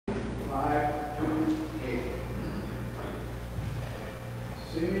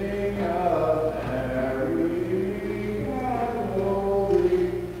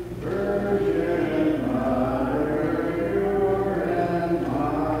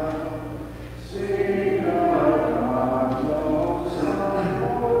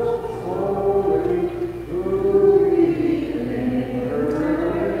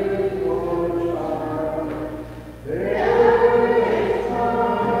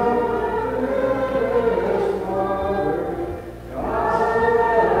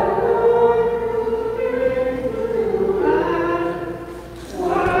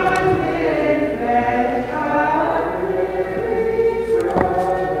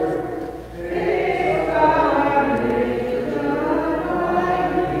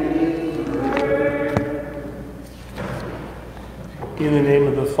In the name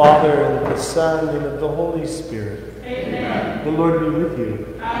of the Father, and of the Son, and of the Holy Spirit. Amen. The Lord be with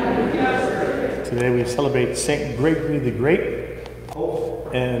you. And with your spirit. Today we celebrate Saint Gregory the Great, Pope,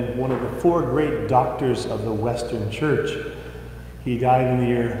 and one of the four great doctors of the Western Church. He died in the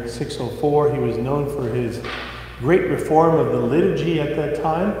year 604. He was known for his great reform of the liturgy at that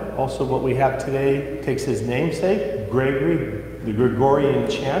time. Also, what we have today takes his namesake, Gregory, the Gregorian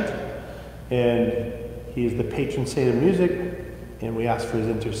chant, and he is the patron saint of music. And we ask for his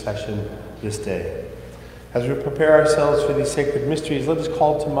intercession this day. As we prepare ourselves for these sacred mysteries, let us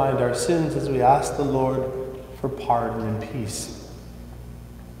call to mind our sins as we ask the Lord for pardon and peace.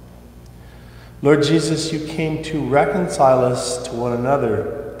 Lord Jesus, you came to reconcile us to one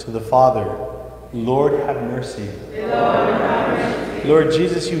another, to the Father. Lord, have mercy. Lord, have mercy. Lord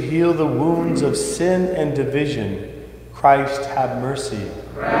Jesus, you heal the wounds of sin and division. Christ, have mercy.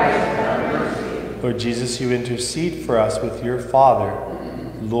 Christ, have mercy. Lord Jesus, you intercede for us with your Father.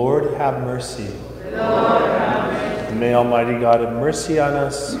 Lord, have mercy. Lord, have mercy. And may Almighty God have mercy on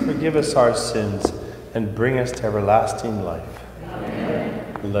us, forgive us our sins, and bring us to everlasting life.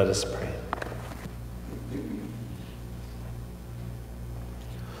 Amen. Let us pray.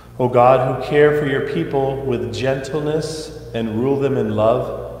 O God, who care for your people with gentleness and rule them in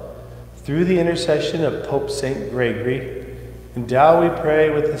love, through the intercession of Pope St. Gregory, endow, we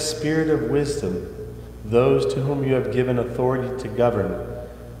pray, with the spirit of wisdom those to whom you have given authority to govern,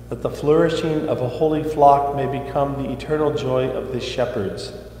 that the flourishing of a holy flock may become the eternal joy of the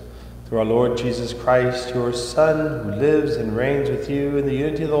shepherds. Through our Lord Jesus Christ, your Son, who lives and reigns with you in the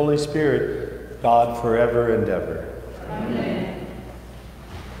unity of the Holy Spirit, God forever and ever. Amen.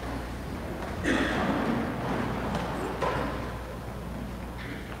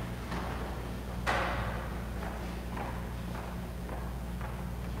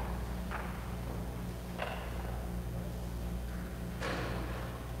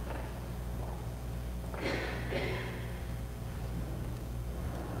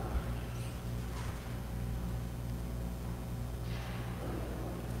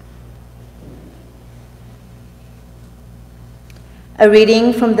 A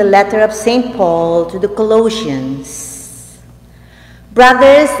reading from the letter of St. Paul to the Colossians.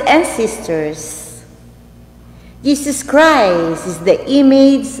 Brothers and sisters, Jesus Christ is the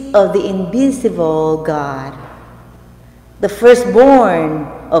image of the invisible God, the firstborn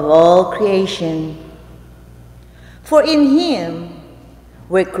of all creation. For in him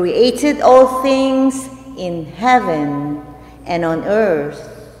were created all things in heaven and on earth,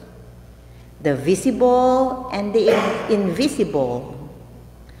 the visible and the invisible,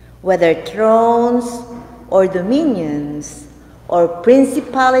 whether thrones or dominions or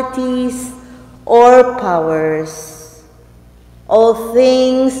principalities or powers. All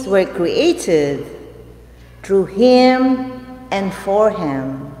things were created through him and for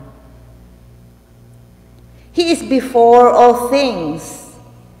him. He is before all things,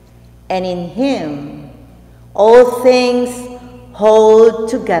 and in him all things hold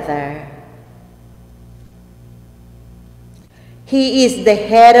together. He is the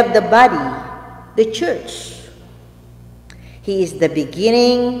head of the body, the church. He is the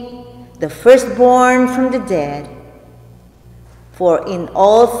beginning, the firstborn from the dead. For in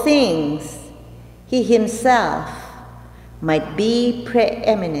all things he himself might be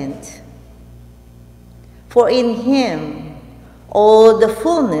preeminent. For in him all the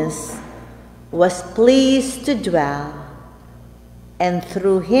fullness was pleased to dwell, and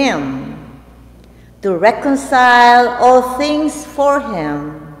through him to reconcile all things for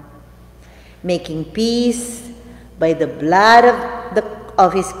him, making peace by the blood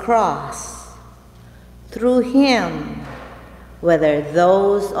of his cross. Through him, whether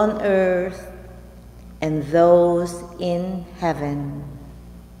those on earth and those in heaven.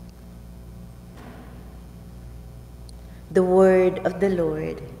 The word of the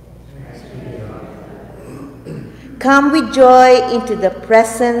Lord. Come with joy into the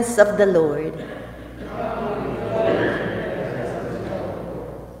presence of the Lord.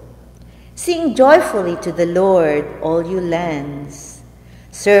 Sing joyfully to the Lord, all you lands.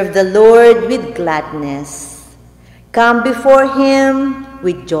 Serve the Lord with gladness. Come before him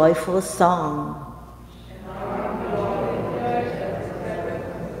with joyful song.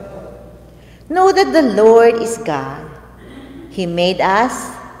 Know that the Lord is God. He made us,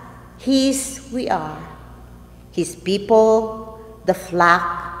 his we are. His people, the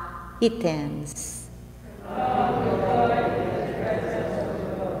flock he tends.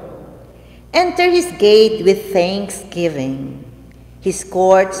 Enter his gate with thanksgiving, his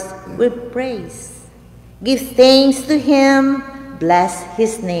courts with praise. Give thanks to him, bless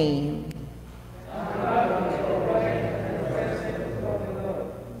his name.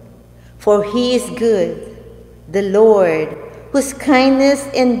 For he is good, the Lord, whose kindness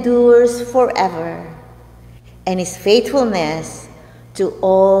endures forever, and his faithfulness to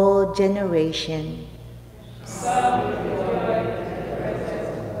all generations.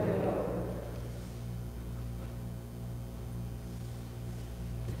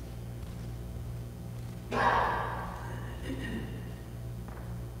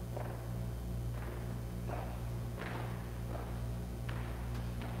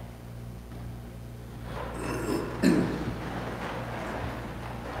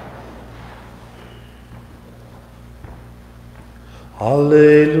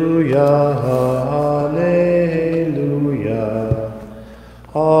 Hallelujah, hallelujah,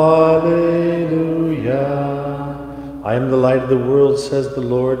 hallelujah. I am the light of the world, says the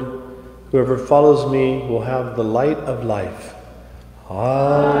Lord. Whoever follows me will have the light of life.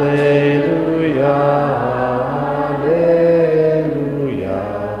 Hallelujah, hallelujah,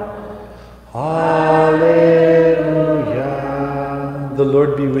 hallelujah. The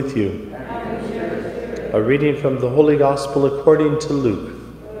Lord be with you. A reading from the Holy Gospel according to Luke.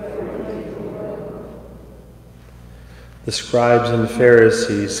 The scribes and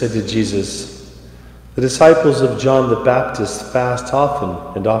Pharisees said to Jesus, "The disciples of John the Baptist fast often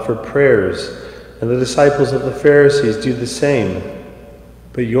and offer prayers, and the disciples of the Pharisees do the same,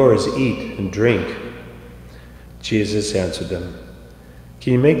 but yours eat and drink." Jesus answered them,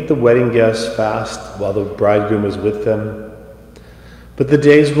 "Can you make the wedding guests fast while the bridegroom is with them? But the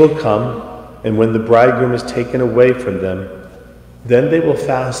days will come, and when the bridegroom is taken away from them, then they will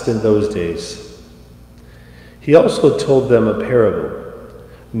fast in those days." He also told them a parable.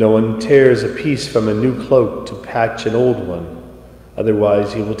 No one tears a piece from a new cloak to patch an old one.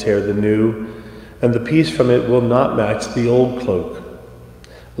 Otherwise he will tear the new, and the piece from it will not match the old cloak.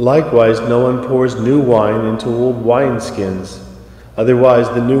 Likewise, no one pours new wine into old wineskins. Otherwise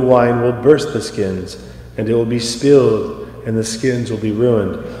the new wine will burst the skins, and it will be spilled, and the skins will be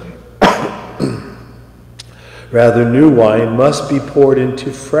ruined. Rather, new wine must be poured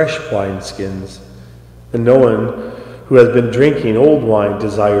into fresh wineskins. And no one who has been drinking old wine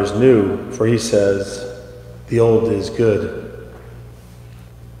desires new, for he says, "The old is good."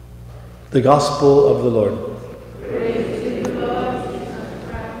 The Gospel of the Lord. Praise to you, Lord Jesus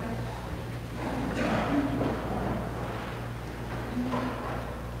Christ.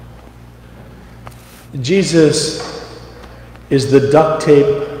 Jesus is the duct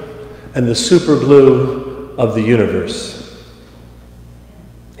tape and the super glue of the universe.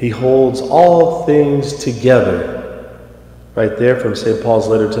 He holds all things together. Right there from St. Paul's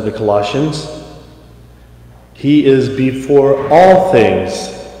letter to the Colossians. He is before all things,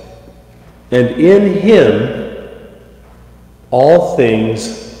 and in him all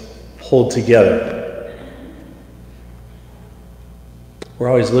things hold together. We're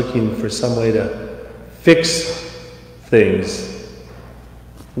always looking for some way to fix things.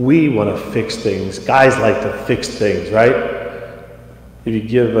 We want to fix things. Guys like to fix things, right? If you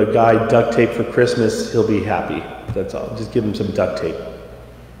give a guy duct tape for Christmas, he'll be happy. That's all. Just give him some duct tape.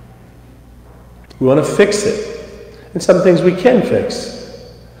 We want to fix it. And some things we can fix.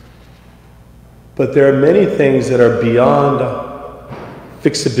 But there are many things that are beyond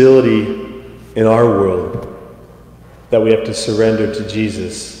fixability in our world that we have to surrender to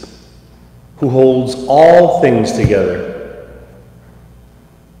Jesus, who holds all things together.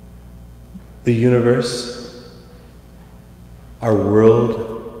 The universe, our world,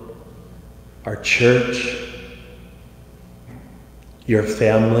 our church, your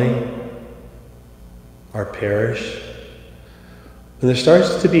family, our parish. When there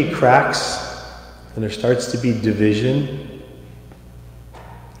starts to be cracks, and there starts to be division,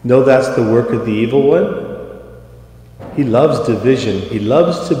 know that's the work of the evil one. He loves division. He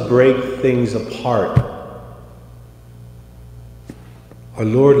loves to break things apart. Our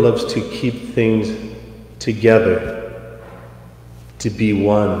Lord loves to keep things together. to be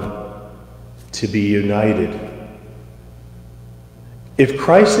one, to be united. If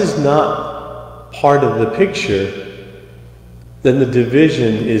Christ is not part of the picture, then the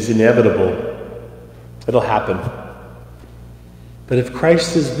division is inevitable. It'll happen. But if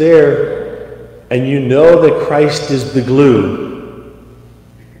Christ is there, and you know that Christ is the glue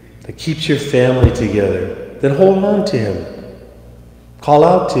that keeps your family together, then hold on to him. Call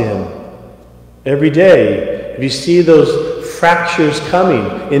out to him every day. If you see those fractures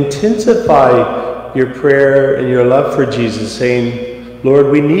coming, intensify your prayer and your love for Jesus, saying, Lord,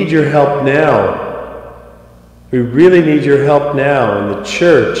 we need your help now. We really need your help now in the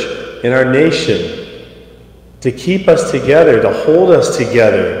church, in our nation, to keep us together, to hold us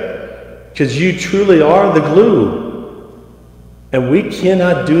together, because you truly are the glue. And we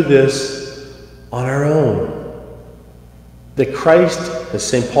cannot do this on our own. That Christ, as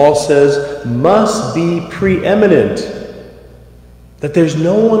St. Paul says, must be preeminent. That there's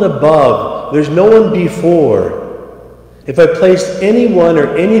no one above, there's no one before. If I placed anyone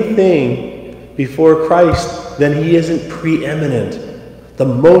or anything before Christ, then he isn't preeminent, the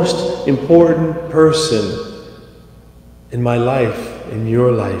most important person in my life, in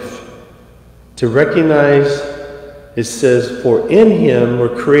your life. To recognize, it says, for in him were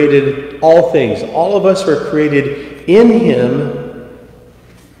created all things. All of us were created in him,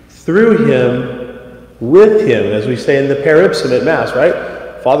 through him, with him, as we say in the paripsum at Mass,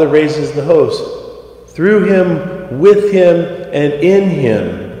 right? Father raises the host. Through him, with him, and in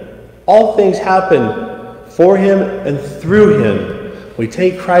him. All things happen for him and through him. We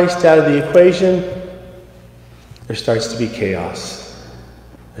take Christ out of the equation, there starts to be chaos.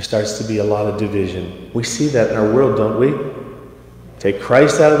 There starts to be a lot of division. We see that in our world, don't we? Take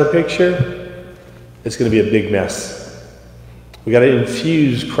Christ out of the picture, it's going to be a big mess. We got to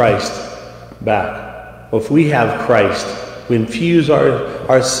infuse Christ back. Well, if we have Christ, we infuse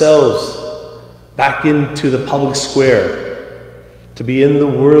ourselves back into the public square, to be in the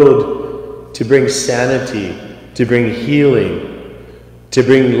world, to bring sanity, to bring healing, to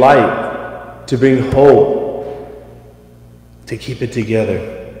bring light, to bring hope, to keep it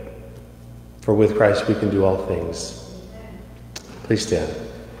together. For with Christ we can do all things. Please stand.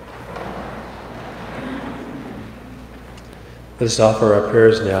 Let us offer our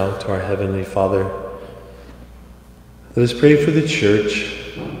prayers now to our Heavenly Father. Let us pray for the Church,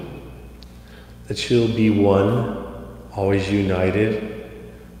 that she'll be one, always united.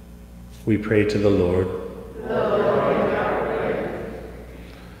 We pray to the Lord.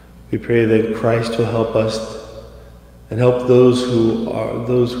 We pray that Christ will help us and help those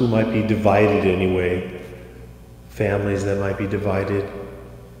who might be divided anyway, families that might be divided,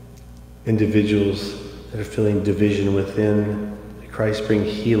 individuals that are feeling division within. That Christ bring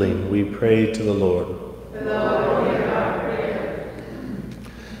healing. We pray to the Lord.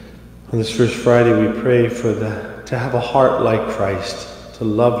 On this First Friday, we pray to have a heart like Christ, to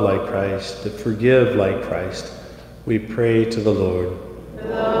love like Christ, to forgive like Christ. We pray to the Lord.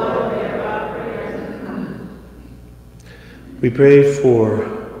 We pray for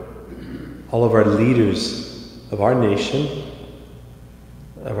all of our leaders of our nation,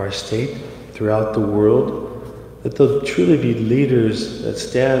 of our state, throughout the world, that they'll truly be leaders that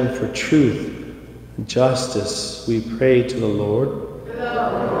stand for truth and justice. We pray to the Lord.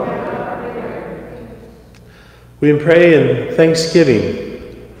 We pray in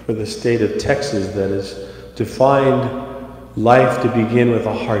thanksgiving for the state of Texas that has defined life to begin with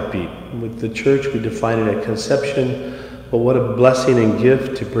a heartbeat. With the Church, we define it at conception, but what a blessing and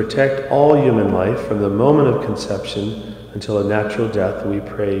gift to protect all human life from the moment of conception until a natural death. We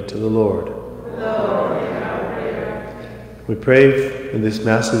pray to the Lord. We pray, and this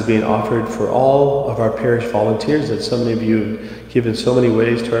Mass is being offered for all of our parish volunteers, that so many of you have given so many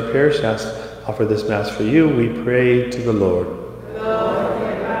ways to our parish. Offer this Mass for you. We pray to the Lord.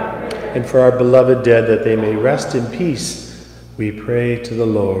 And for our beloved dead, that they may rest in peace, we pray to the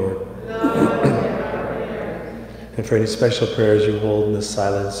Lord. And for any special prayers you hold in the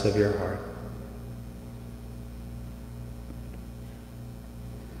silence of your heart.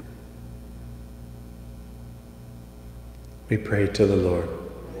 We pray to the Lord.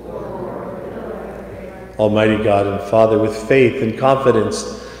 Almighty God and Father, with faith and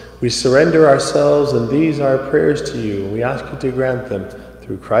confidence, we surrender ourselves and these our prayers to you. We ask you to grant them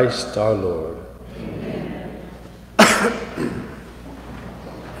through Christ our Lord. Amen.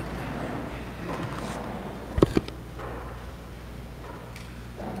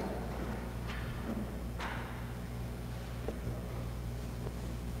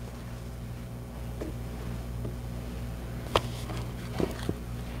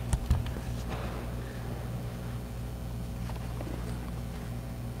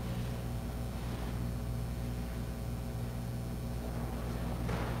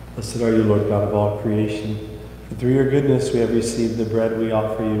 Blessed are you, Lord God of all creation. For through your goodness we have received the bread we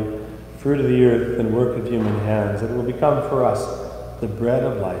offer you, fruit of the earth and work of human hands. It will become for us the bread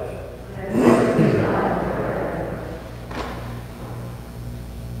of life.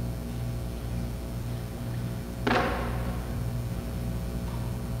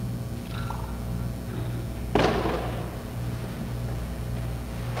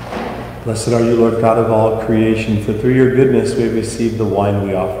 Blessed are you, Lord God of all creation, for through your goodness we have received the wine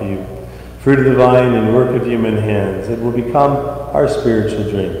we offer you, fruit of the vine and work of human hands. It will become our spiritual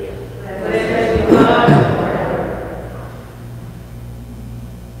drink.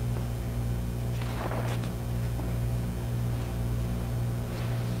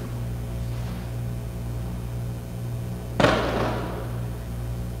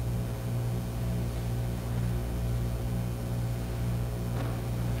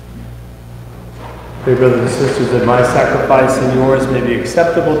 Pray, brothers and sisters, that my sacrifice and yours may be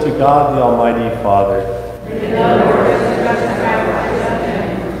acceptable to God, the Almighty Father.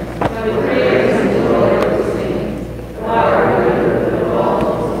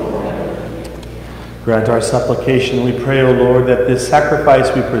 Grant our supplication, we pray, O Lord, that this sacrifice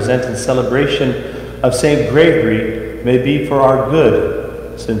we present in celebration of St. Gregory may be for our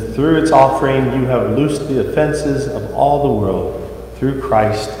good, since through its offering you have loosed the offenses of all the world, through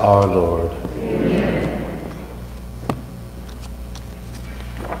Christ our Lord.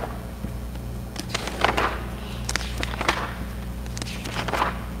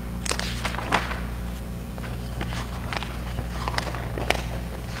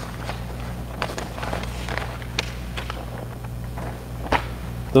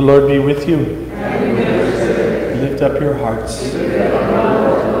 The Lord be with you. Lift up your hearts.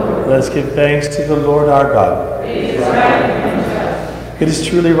 Let us give thanks to the Lord our God. It is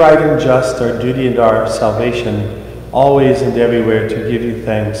truly right and just, our duty and our salvation, always and everywhere to give you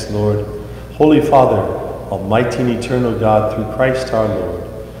thanks, Lord. Holy Father, almighty and eternal God, through Christ our Lord.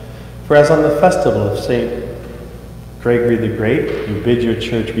 For as on the festival of St. Gregory the Great, you bid your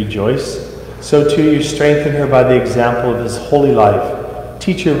church rejoice, so too you strengthen her by the example of his holy life.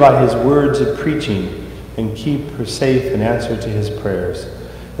 Teach her by his words of preaching, and keep her safe in answer to his prayers.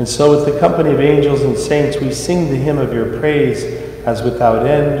 And so with the company of angels and saints, we sing the hymn of your praise, as without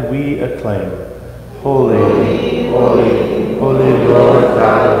end we acclaim. Holy, holy, holy Lord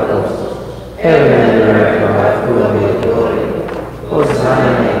God of hosts, heaven and earth are full of your glory.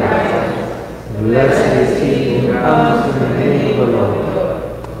 Hosanna in the highest. Blessed is he who comes in the name of the Lord.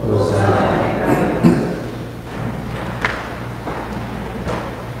 Hosanna.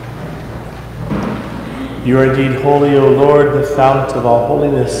 You are indeed holy, O Lord, the fount of all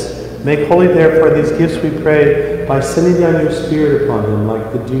holiness. Make holy, therefore, these gifts, we pray, by sending down your Spirit upon them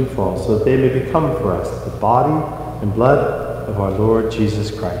like the dewfall, so that they may become for us the body and blood of our Lord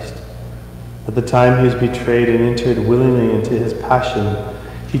Jesus Christ. At the time he was betrayed and entered willingly into his passion,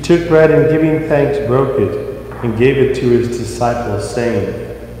 he took bread and giving thanks broke it and gave it to his disciples, saying,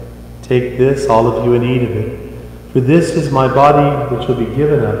 Take this, all of you, and eat of it, for this is my body which will be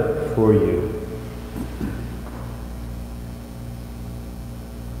given up for you.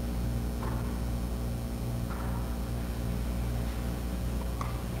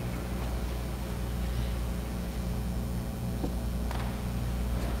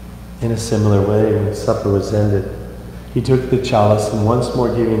 In a similar way, when supper was ended, he took the chalice and once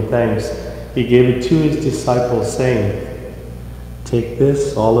more giving thanks, he gave it to his disciples, saying, Take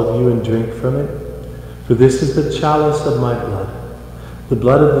this, all of you, and drink from it, for this is the chalice of my blood, the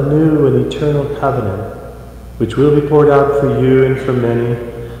blood of the new and eternal covenant, which will be poured out for you and for many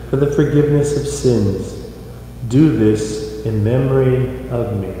for the forgiveness of sins. Do this in memory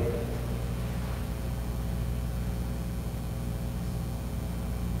of me.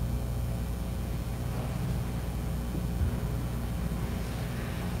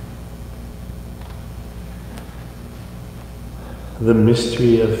 The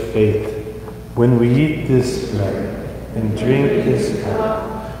mystery of faith. When we eat this bread and drink this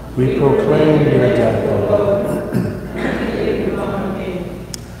cup, we proclaim your death, O Lord.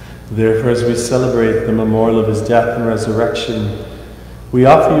 Therefore, as we celebrate the memorial of his death and resurrection, we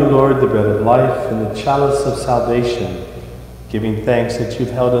offer you, Lord, the bread of life and the chalice of salvation, giving thanks that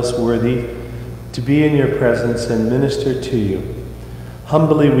you've held us worthy to be in your presence and minister to you.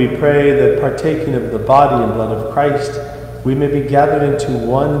 Humbly we pray that, partaking of the body and blood of Christ, we may be gathered into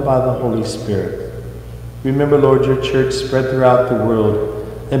one by the Holy Spirit. Remember, Lord, your church spread throughout the world,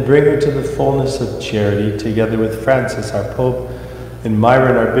 and bring her to the fullness of charity, together with Francis, our Pope, and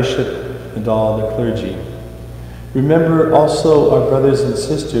Myron, our Bishop, and all the clergy. Remember also our brothers and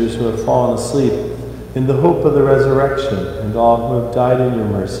sisters who have fallen asleep, in the hope of the resurrection, and all who have died in your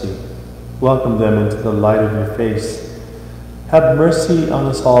mercy. Welcome them into the light of your face. Have mercy on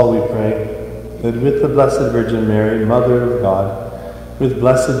us all, we pray, that with the Blessed Virgin Mary, Mother of God, with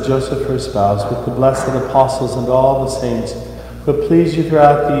blessed Joseph, her spouse, with the blessed apostles and all the saints who have pleased you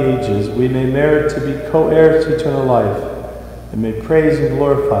throughout the ages, we may merit to be co-heirs to eternal life, and may praise and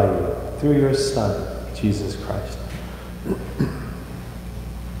glorify you through your Son, Jesus Christ.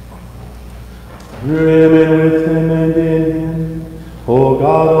 Through him and with him and in him, O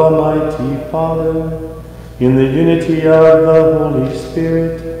God, Almighty Father, in the unity of the Holy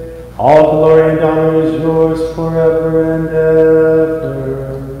Spirit, all glory and honor is yours forever and ever.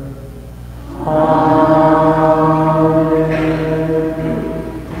 Amen.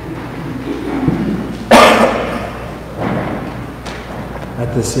 At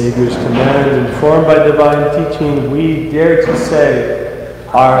the Savior's command, informed by divine teaching, we dare to say,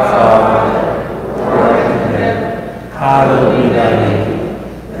 Our Father, hallowed be thy name.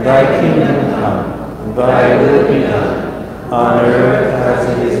 Thy kingdom come, thy will be done, on earth as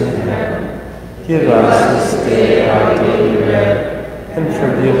it is in heaven. Give us this day our daily bread, and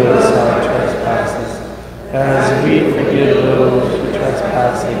forgive us our trespasses, as we forgive those who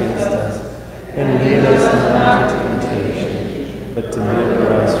trespass against us. And lead us not into temptation, but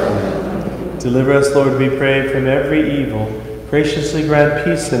deliver us from evil. Deliver us, Lord, we pray, from every evil. Graciously grant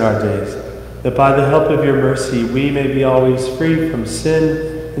peace in our days, that by the help of your mercy we may be always free from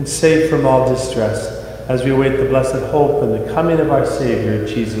sin and safe from all distress, as we await the blessed hope and the coming of our Savior,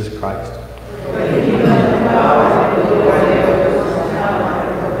 Jesus Christ.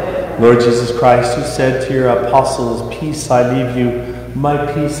 Lord Jesus Christ, who said to your apostles, Peace I leave you, my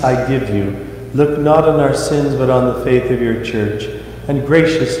peace I give you, look not on our sins but on the faith of your church, and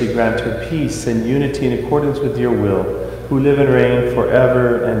graciously grant her peace and unity in accordance with your will, who live and reign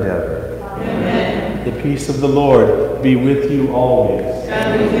forever and ever. Amen. The peace of the Lord be with you always.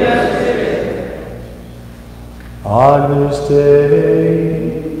 And with your spirit. Agnus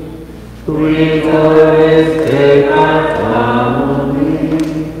Dei, qui tollis peccatum mundi,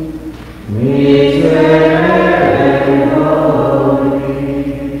 miserere nobis.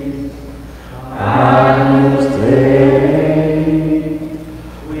 Agnus Dei,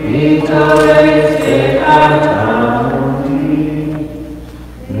 qui tollis peccatum mundi,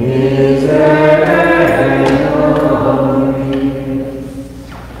 miserere nobis.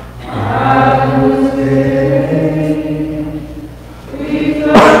 Agnus Dei, qui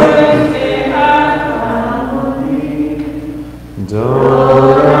tollis peccatum mundi,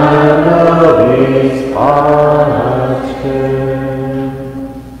 dona nobis pacem.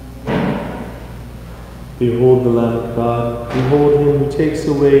 Behold the Lamb of God, behold him who takes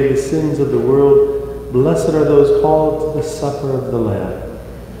away the sins of the world. Blessed are those called to the supper of the Lamb.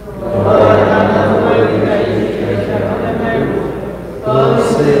 Lord,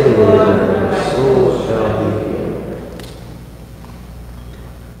 save the Lord, and our soul shall be healed.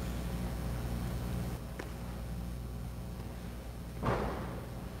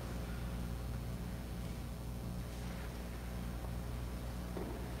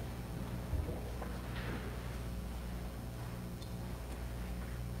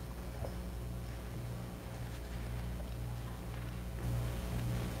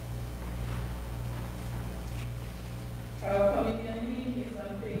 Our communion meeting is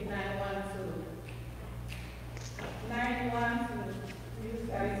on page 912. 912. Use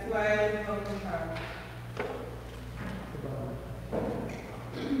as well of the heart.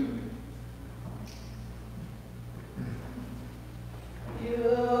 You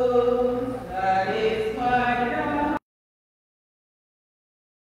satisfy the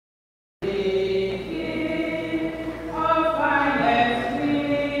of finest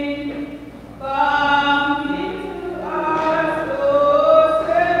feeling. Come into our soul,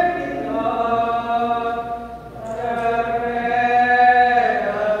 sacred Lord, the bread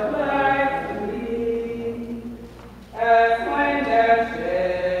of life we, as when the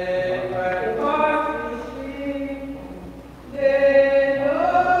shepherd was fishing, they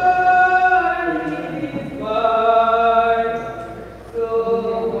Lord his voice. So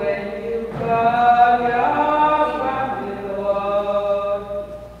when you call your family, Lord,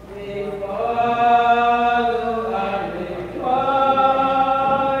 they follow and rejoice.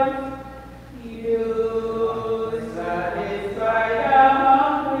 You satisfy the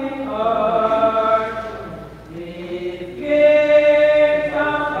hungry heart with gifts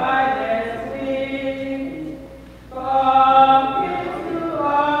of finest things. Come into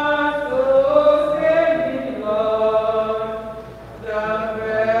our soul, saving Lord, the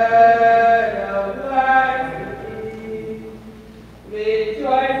bread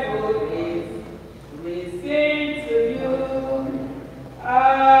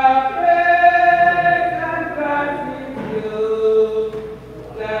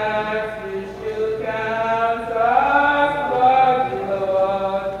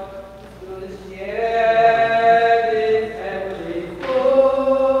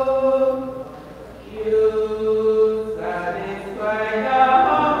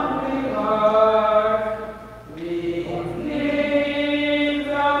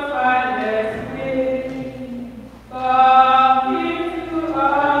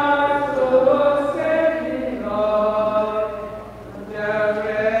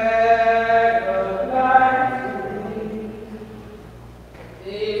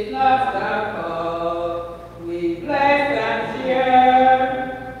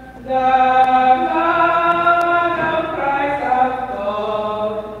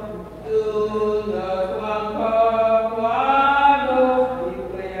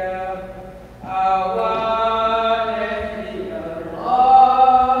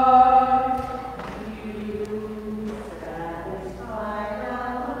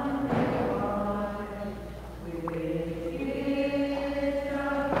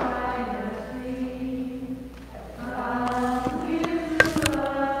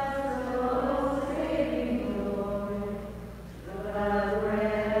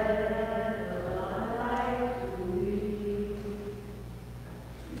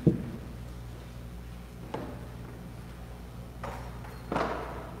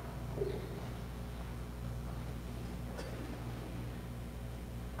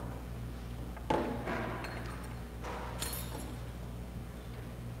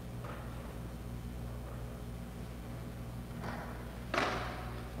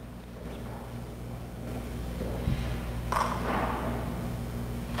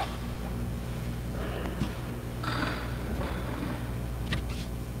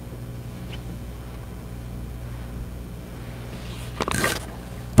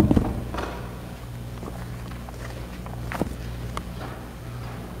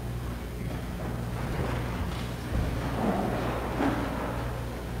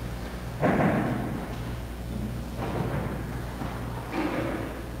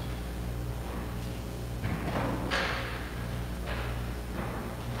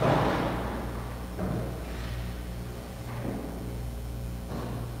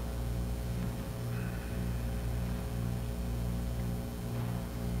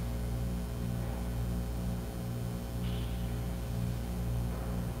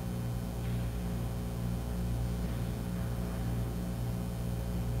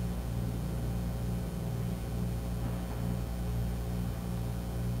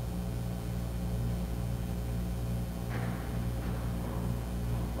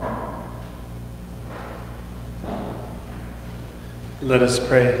Let us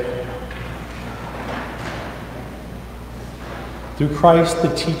pray. Through Christ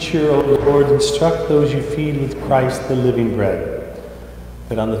the teacher, O Lord, instruct those you feed with Christ the living bread,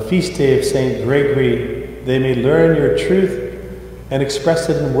 that on the feast day of St. Gregory they may learn your truth and express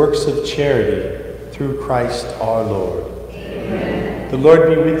it in works of charity through Christ our Lord. Amen. The Lord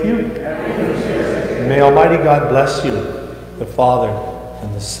be with you. And may Almighty God bless you, the Father,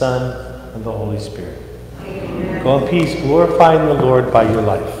 and the Son, and the Holy Spirit. Amen. Go in peace, glorifying the Lord by your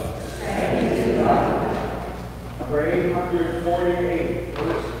life. Thank you, God. Prayer 848,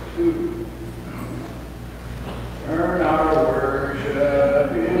 verse 2. Turn our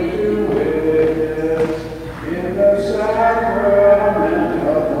worship into witness in the sacrament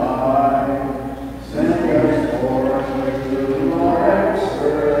of life. Send us forth to our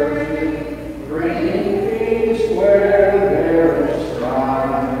service, bringing peace where there is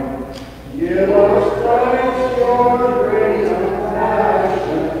strife. Give us Christ your great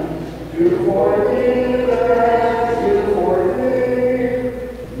compassion to forgive